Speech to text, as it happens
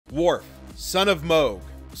Worf, son of Moog,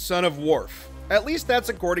 son of Worf. At least that's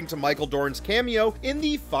according to Michael Dorn's cameo in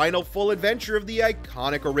the final full adventure of the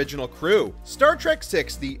iconic original crew. Star Trek VI: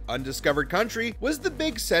 The Undiscovered Country was the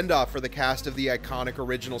big send-off for the cast of the iconic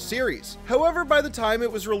original series. However, by the time it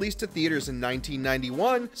was released to theaters in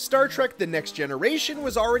 1991, Star Trek: The Next Generation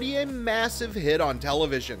was already a massive hit on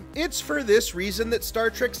television. It's for this reason that Star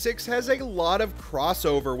Trek VI has a lot of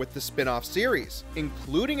crossover with the spin-off series,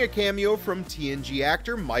 including a cameo from TNG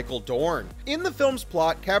actor Michael Dorn. In the film's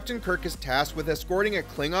plot, Captain Kirk is tasked with escorting a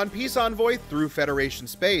Klingon peace envoy through Federation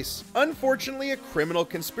space. Unfortunately, a criminal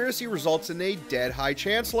conspiracy results in a dead High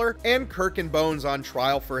Chancellor and Kirk and Bones on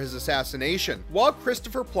trial for his assassination. While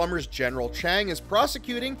Christopher Plummer's General Chang is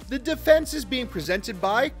prosecuting, the defense is being presented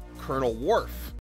by Colonel Worf.